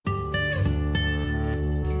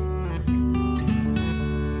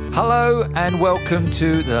Hello and welcome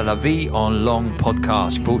to the La Vie en Long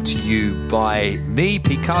podcast, brought to you by me,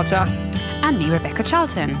 Pete Carter. And me, Rebecca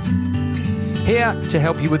Charlton. Here to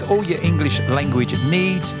help you with all your English language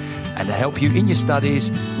needs and to help you in your studies,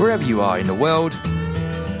 wherever you are in the world.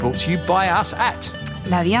 Brought to you by us at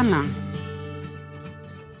La Vie en Long.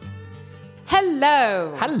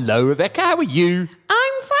 Hello. Hello, Rebecca. How are you?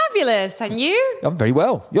 I'm fabulous. And you? I'm very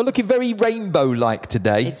well. You're looking very rainbow-like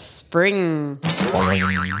today. It's spring.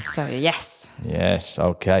 So, yes. Yes,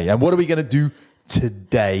 okay. And what are we going to do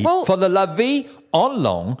today for the La Vie en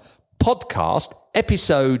Long podcast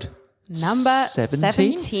episode number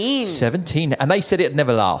 17? 17. And they said it'd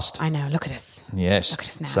never last. I know. Look at us. Yes. Look at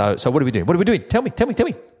us now. So what are we doing? What are we doing? Tell me.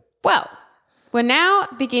 Well, we're now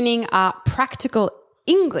beginning our practical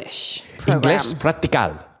English program. Inglés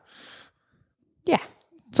practical. Yeah.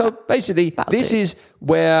 So basically, this is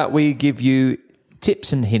where we give you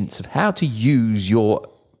tips and hints of how to use your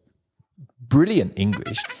brilliant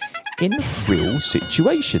English in real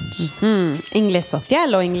situations. Inglés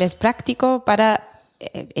social o inglés práctico para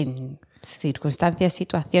en circunstancias,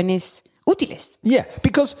 situaciones útiles. Yeah,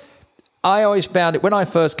 because I always found it, when I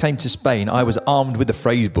first came to Spain, I was armed with a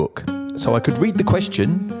phrase book. So I could read the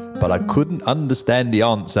question, but I couldn't understand the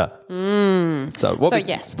answer. So we're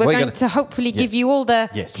going to hopefully give you all the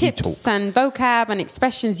tips and vocab and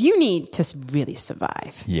expressions you need to really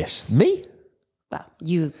survive. Yes. Me? Well,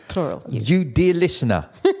 you, plural. You, dear listener.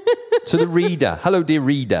 To the reader. Hello, dear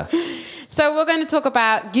reader. So we're going to talk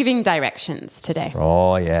about giving directions today.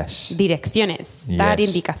 Oh, yes. Direcciones. Yes. Dar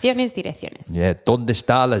indicaciones, direcciones. Yeah. ¿Dónde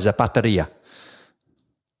está la zapatería?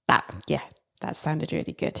 That sounded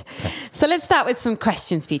really good. So let's start with some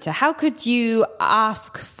questions, Peter. How could you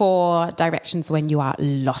ask for directions when you are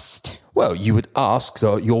lost? Well, you would ask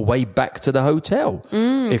your way back to the hotel.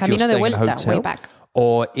 If you're staying in a hotel. Way back.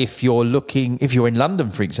 Or if you're in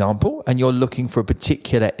London, for example, and you're looking for a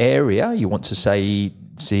particular area, you want to see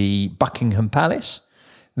Buckingham Palace,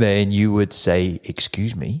 then you would say,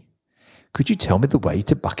 excuse me, could you tell me the way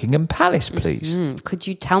to Buckingham Palace, please? Could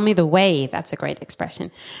you tell me the way? That's a great expression.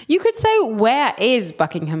 You could say, where is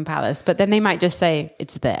Buckingham Palace? But then they might just say,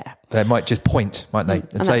 it's there. They might just point, might they?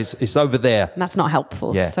 And say, it's over there. And that's not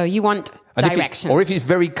helpful. Yeah. So you want directions. Or if it's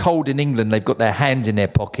very cold in England, they've got their hands in their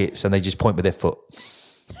pockets and they just point with their foot.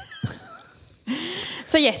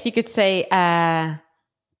 So yes, you could say,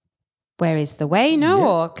 where is the way? No? Yeah.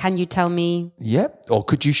 Or can you tell me? Yep. Or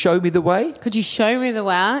could you show me the way? Could you show me the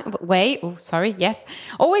way? Oh, sorry. Yes.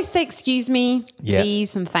 Always say excuse me,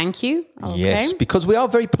 please, and thank you. Okay. Yes, because we are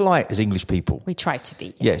very polite as English people. We try to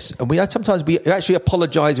be. Yes. And we actually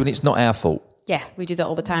apologise when it's not our fault. Yeah, we do that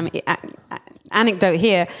all the time. Anecdote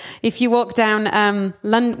here. If you walk down any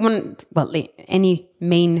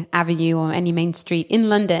main avenue or any main street in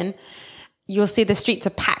London, you'll see the streets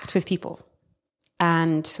are packed with people.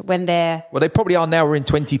 And when they're... Well, they probably are now. We're in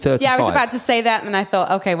 2035. Yeah, I was about to say that. And I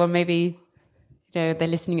thought, okay, well, maybe they're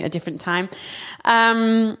listening at a different time.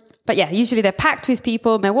 But yeah, usually they're packed with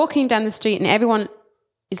people. And they're walking down the street and everyone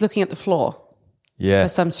is looking at the floor. Yeah. For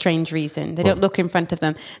some strange reason. They don't look in front of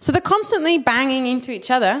them. So they're constantly banging into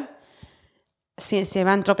each other. Se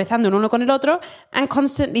van tropezando uno con el otro. And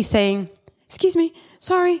constantly saying, excuse me,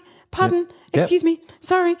 sorry, pardon, excuse me,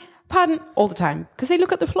 sorry, pardon. All the time. Because they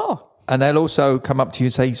look at the floor. And they'll also come up to you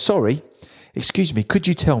and say, sorry, excuse me, could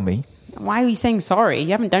you tell me? Why are you saying sorry? You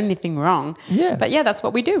haven't done anything wrong. Yeah. But yeah, that's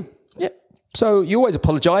what we do. Yeah. So you always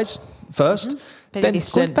apologise first. Then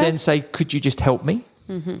say, could you just help me?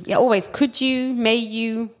 Yeah, always. Could you, may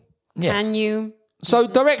you, can you? So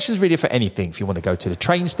directions really for anything. If you want to go to the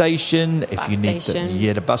train station, if you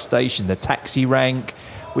need the bus station, the taxi rank,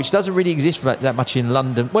 which doesn't really exist that much in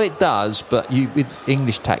London. Well, it does, but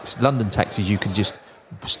with London taxis, you can just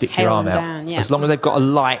stick your arm out. As long as they've got a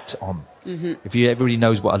light on. If everybody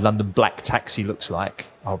knows what a London black taxi looks like,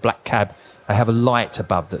 or a black cab, they have a light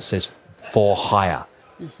above that says for hire.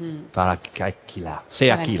 Para alquilar.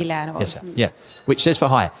 Yes, yeah, which says for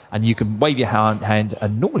hire. And you can wave your hand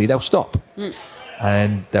and normally they'll stop.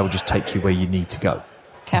 And they'll just take you where you need to go.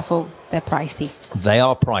 Careful, they're pricey. They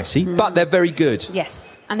are pricey, but they're very good.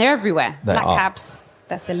 Yes, and they're everywhere. Black cabs,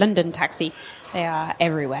 that's the London taxi. They are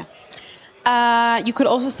everywhere. You could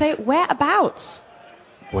also say whereabouts.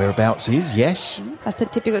 Whereabouts is, yes. That's a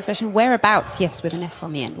typical expression. Whereabouts, yes, with an S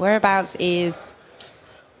on the end. Whereabouts is,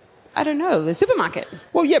 I don't know, the supermarket.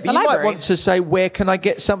 Well, yeah, but you might want to say, where can I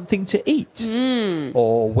get something to eat?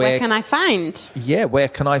 Or where can I find? Yeah, where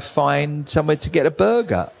can I find somewhere to get a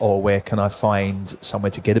burger? Or where can I find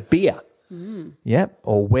somewhere to get a beer? Yeah,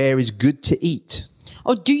 or where is good to eat?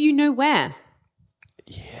 Or do you know where?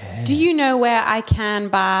 Yeah. Do you know where I can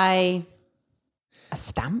buy a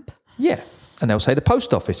stamp? Yeah. And they'll say the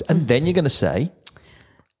post office. And then you're going to say...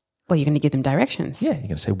 Well, you're going to give them directions. Yeah, you're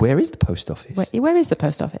going to say, where is the post office? Where is the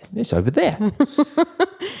post office? It's over there.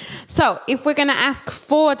 So if we're going to ask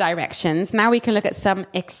for directions, now we can look at some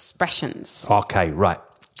expressions. Okay, right.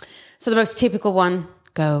 So the most typical one,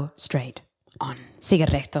 go straight on. Sigue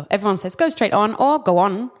recto. Everyone says go straight on or go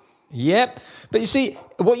on. Yep. But you see,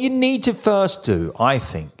 what you need to first do, I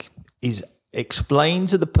think, is explain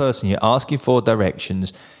to the person you're asking for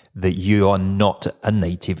directions that you are not a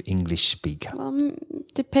native English speaker.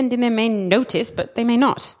 Depending, they may notice, but they may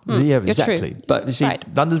not. Yeah, exactly. True. But you see, right.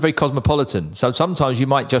 London's very cosmopolitan. So sometimes you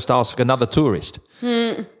might just ask another tourist.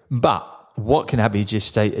 But what can happen is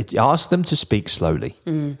just say, ask them to speak slowly.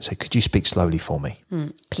 Say, could you speak slowly for me?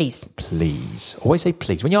 Please. Please. Always say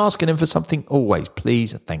please. When you're asking them for something, always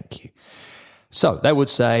please and thank you. So they would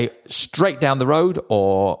say straight down the road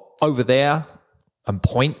or over there and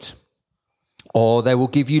point. Or they will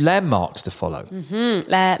give you landmarks to follow.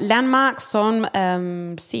 Landmarks son,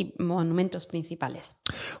 monumentos principales.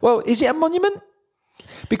 Well, is it a monument?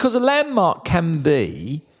 Because a landmark can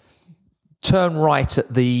be turn right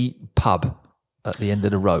at the pub at the end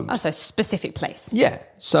of the road. Oh, so specific place. Yeah.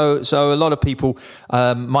 So a lot of people,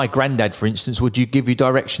 my granddad, for instance, would give you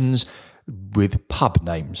directions with pub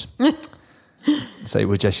names. So it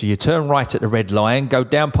would just, you turn right at the Red Lion, go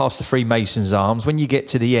down past the Freemasons' Arms. When you get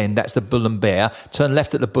to the end, that's the Bull and Bear. Turn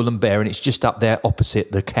left at the Bull and Bear, and it's just up there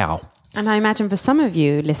opposite the Cow. And I imagine for some of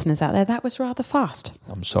you listeners out there, that was rather fast.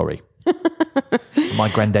 I'm sorry. My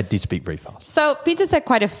granddad did speak very fast. So Peter said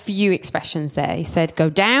quite a few expressions there. He said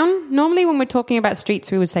go down. Normally when we're talking about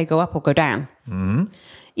streets, we would say go up or go down.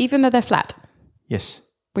 Even though they're flat. Yes.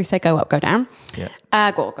 We say go up, go down.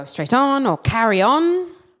 Yeah. Go straight on or carry on.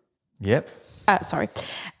 Yep.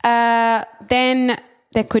 Then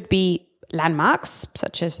there could be landmarks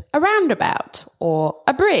such as a roundabout or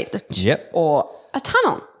a bridge or a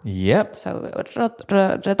tunnel. Yep. So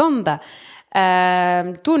redonda,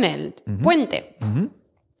 túnel, puente.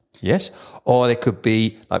 Yes. Or there could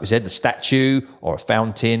be, like we said, the statue or a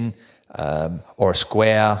fountain or a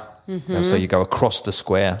square. So you go across the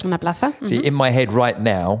square. Una plaza. See, in my head right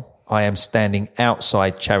now, I am standing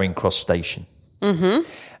outside Charing Cross Station.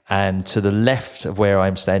 And to the left of where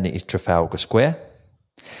I'm standing is Trafalgar Square.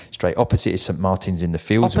 Straight opposite is St. Martin's in the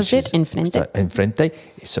Fields. Opposite, enfrente. Enfrente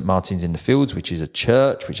is St. Martin's in the Fields, which is a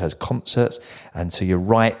church which has concerts. And to your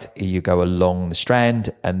right, you go along the Strand.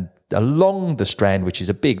 And along the Strand, which is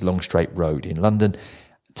a big, long, straight road in London,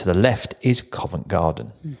 to the left is Covent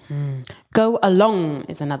Garden. Go along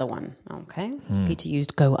is another one. Okay. Peter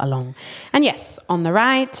used go along. And yes, on the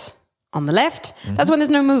right... on the left, that's when there's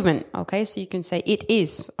no movement. Okay, so you can say it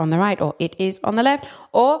is on the right or it is on the left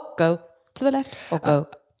or go to the left or go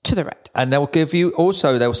to the right. And they'll give you,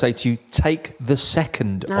 also they'll say to you, take the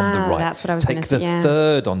second on the right. That's what I was going to say. Take the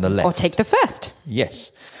third on the left. Or take the first.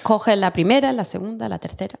 Yes. Coge la primera, la segunda, la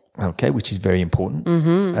tercera. Okay, which is very important.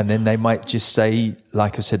 And then they might just say,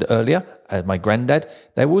 like I said earlier, my granddad,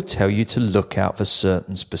 they will tell you to look out for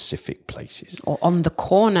certain specific places. Or on the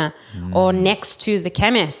corner, or next to the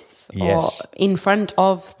chemists, Yes. or in front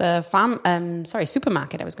of the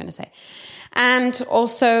supermarket, I was going to say. And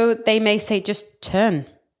also they may say just turn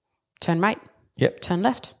right, turn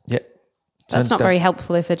left. Yep. That's not very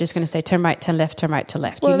helpful if they're just going to say turn right, turn left, turn right, turn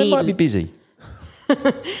left. Well, they might be busy.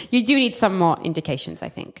 You do need some more indications, I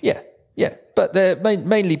think. Yeah. But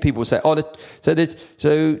mainly people say,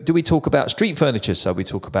 so do we talk about street furniture? So we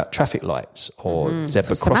talk about traffic lights or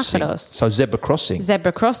zebra crossing. Semáforos. So zebra crossing.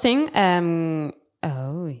 Zebra crossing.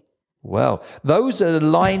 Well, those are the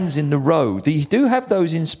lines in the road. You do have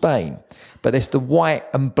those in Spain, but it's the white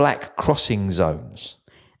and black crossing zones.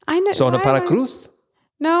 I know. Zona para cruz.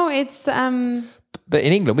 No, it's... But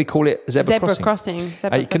in England, we call it zebra crossing.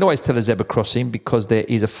 You can always tell a zebra crossing because there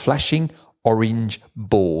is a flashing orange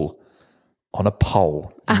ball on a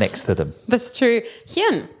pole next to them. That's true.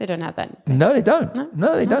 Here, they don't have that. No, they don't.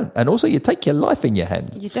 No, they don't. And also, you take your life in your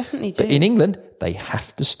hands. You definitely do. But in England, they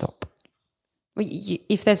have to stop. Well,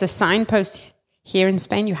 if there's a signpost here in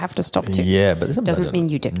Spain, you have to stop too. Yeah, but it doesn't mean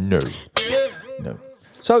you do. No.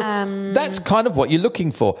 So that's kind of what you're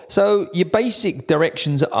looking for. So your basic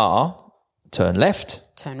directions are turn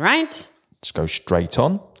left. Turn right. Just go straight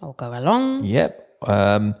on. Or go along. Yep.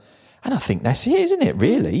 And I think that's it, isn't it,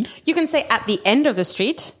 really? You can say at the end of the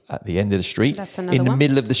street. At the end of the street. That's another In the one.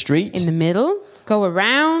 middle of the street. In the middle. Go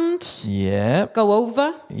around. Yeah. Go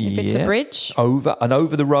over if it's a bridge. Over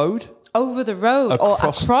the road. Over the road or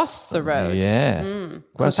across the road. Yeah.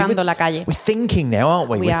 Cruzando la calle. We're thinking now, aren't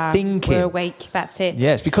we? We're thinking. We're awake. That's it.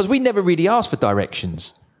 Yes, because we never really ask for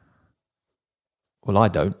directions. Well, I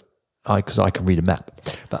don't. Because I can read a map.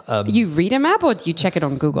 But You read a map or do you check it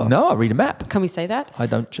on Google? no, I read a map. Can we say that? I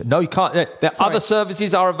don't. No, you can't. Other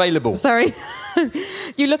services are available. Sorry.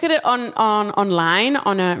 You look at it on online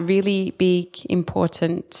on a really big,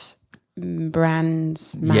 important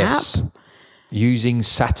brand's map. Yes, using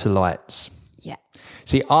satellites. Yeah.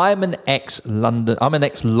 See, I'm an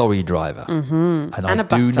ex-lorry driver, and a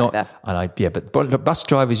bus driver. But bus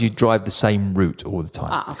drivers, you drive the same route all the time.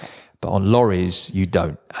 Ah, okay. But on lorries, you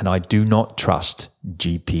don't, and I do not trust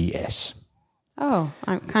GPS. Oh,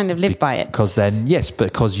 I kind of live by it.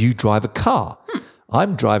 Because you drive a car.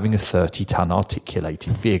 I'm driving a 30-ton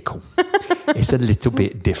articulated vehicle. It's a little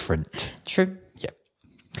bit different. True. Yeah.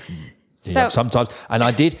 So Sometimes, and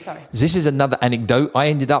I did. Sorry. This is another anecdote. I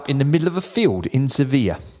ended up in the middle of a field in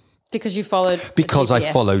Sevilla because you followed the because I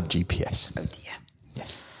GPS. followed GPS. Oh dear.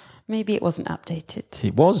 Yes, Maybe it wasn't updated.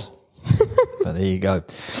 it was. But there you go.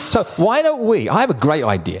 So why don't we? I have a great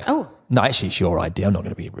idea. Oh. No, actually, it's your idea. I'm not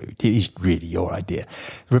going to be rude. It is really your idea.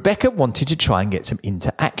 Rebecca wanted to try and get some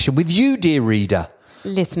interaction with you, dear reader.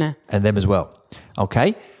 Listener. And them as well.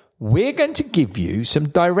 Okay? We're going to give you some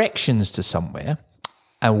directions to somewhere,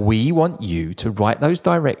 and we want you to write those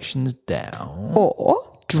directions down.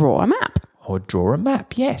 Or draw a map. Or draw a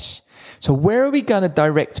map, yes. So where are we going to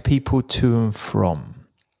direct people to and from?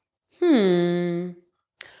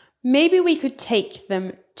 Maybe we could take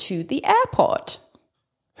them to the airport.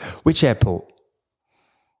 Which airport?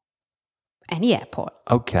 Any airport.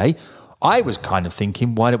 Okay. I was kind of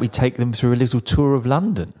thinking, why don't we take them through a little tour of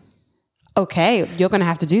London? Okay, you're going to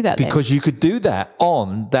have to do that Because you could do that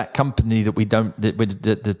on that company that we don't, with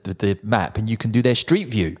the map, and you can do their street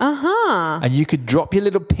view. Uh-huh. And you could drop your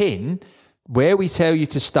little pin where we tell you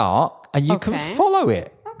to start, and you can follow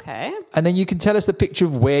it. Okay. And then you can tell us the picture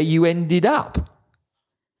of where you ended up.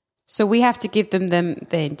 So we have to give them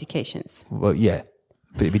the indications. Well, yeah.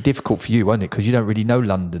 But it'd be difficult for you, won't it? Because you don't really know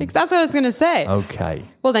London. That's what I was going to say. Okay.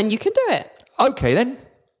 Well, then you can do it. Okay, then.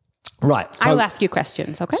 Right. So, I will ask you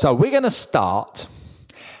questions, okay? So we're going to start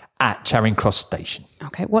at Charing Cross Station.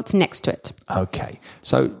 Okay, what's next to it? Okay.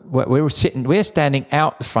 So we're standing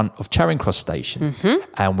out the front of Charing Cross Station,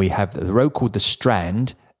 and we have the road called the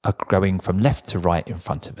Strand going from left to right in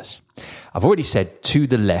front of us. I've already said to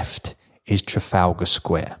the left is Trafalgar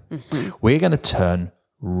Square. We're going to turn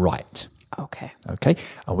right. Okay. Okay.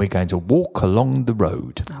 And we're going to walk along the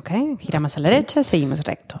road. Okay, giramos a la derecha, seguimos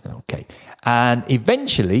recto. Okay. And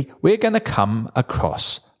eventually we're going to come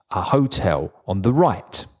across a hotel on the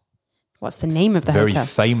right. What's the name of the Very hotel?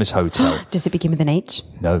 famous hotel. Does it begin with an H?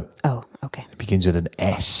 No. Oh, okay. It begins with an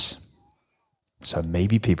S. So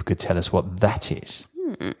maybe people could tell us what that is.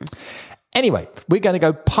 Anyway, we're going to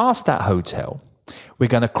go past that hotel. We're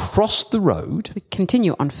going to cross the road. We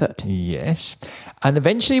continue on foot. Yes. And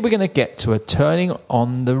eventually we're going to get to a turning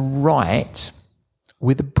on the right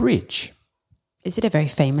with a bridge. Is it a very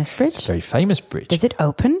famous bridge? It's a very famous bridge. Does it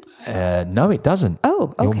open? No, it doesn't.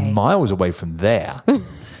 Oh, okay. You're miles away from there.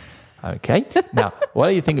 Okay. Now, what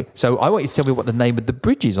do you think? So I want you to tell me what the name of the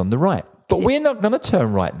bridge is on the right. But we're not going to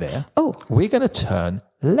turn right there. Oh. We're going to turn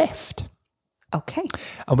left. Okay.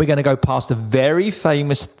 And we're going to go past a very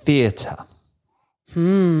famous theatre,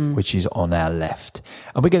 which is on our left.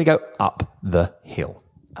 And we're going to go up the hill.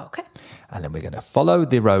 Okay. And then we're going to follow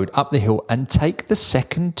the road up the hill and take the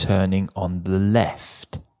second turning on the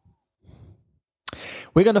left.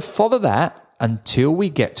 We're going to follow that until we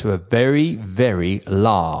get to a very, very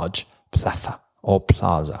large plaza. Or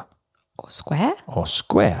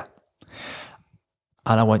square.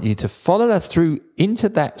 And I want you to follow that through into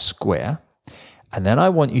that square. And then I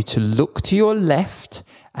want you to look to your left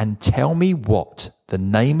and tell me what the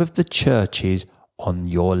name of the church is on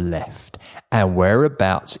your left and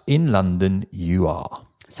whereabouts in London you are.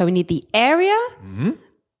 So we need the area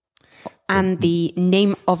and the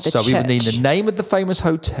name of the church. So we would need the name of the famous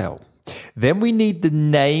hotel. Then we need the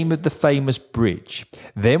name of the famous bridge.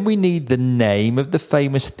 Then we need the name of the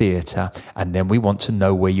famous theatre. And then we want to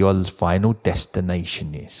know where your final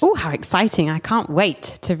destination is. Oh, how exciting. I can't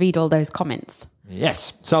wait to read all those comments.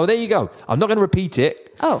 Yes. So there you go. I'm not going to repeat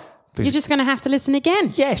it. Oh, you're just going to have to listen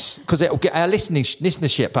again. Yes, because it'll get our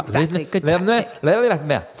listenership up. Exactly. Good tactic.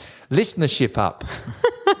 Listenership up.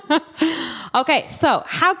 Okay, so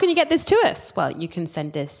how can you get this to us? Well, you can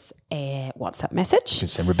send us a WhatsApp message. You can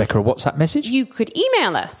send Rebecca a WhatsApp message. You could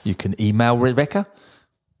email us. You can email Rebecca.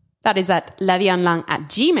 That is at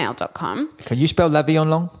lavieonlang@gmail.com. Can you spell La Vie en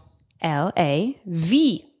Lang?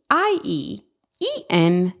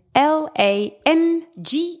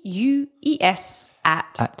 LAVIENLANGUES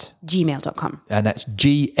at gmail.com. And that's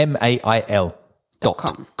gmail.com.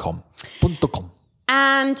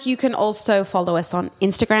 And you can also follow us on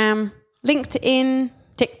Instagram, LinkedIn,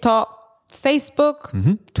 TikTok, Facebook,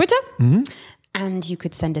 Twitter. And you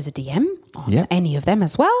could send us a DM on any of them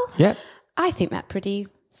as well. Yeah. I think that pretty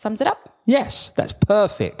sums it up. Yes, that's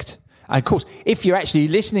perfect. And of course, if you're actually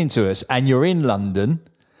listening to us and you're in London,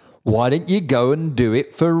 why don't you go and do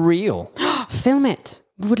it for real? Film it.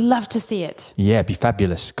 We would love to see it. Yeah, it'd be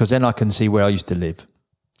fabulous, because then I can see where I used to live.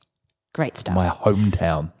 Great stuff. My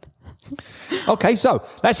hometown. Okay, so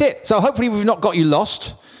that's it. So hopefully we've not got you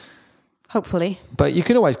lost. Hopefully. But you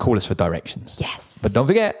can always call us for directions. Yes. But don't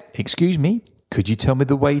forget, excuse me, could you tell me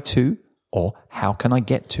the way to, or how can I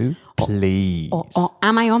get to, please? Or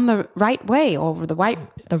am I on the right way, or the right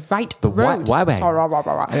road? Right way.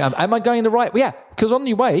 Am I going the right way? Yeah, because on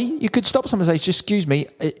the way, you could stop someone and say, just excuse me,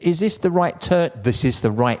 is this the right turn? This is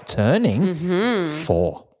the right turning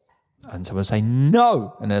for. And someone say,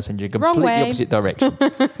 no. And they'll send you a completely opposite direction.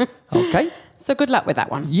 Okay. So good luck with that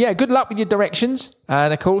one. Yeah, good luck with your directions.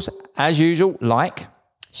 And of course, as usual, like,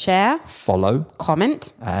 share, follow,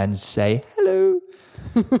 comment, and say hello.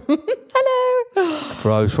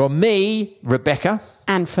 Hello. From me, Rebecca.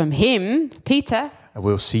 And from him, Peter. And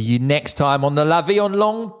we'll see you next time on the La Vie en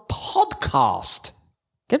Langue podcast.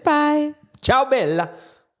 Goodbye. Ciao, Bella.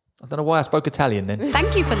 I don't know why I spoke Italian then.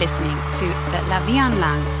 Thank you for listening to the La Vie en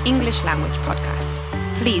Langue English Language Podcast.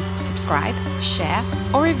 Please subscribe, share,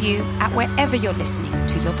 or review at wherever you're listening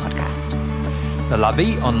to your podcast. The La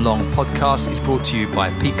Vie en Langue podcast is brought to you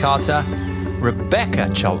by P. Carter,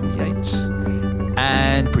 Rebecca Charlton Yates,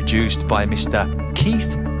 and produced by Mr.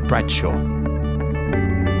 Keith Bradshaw.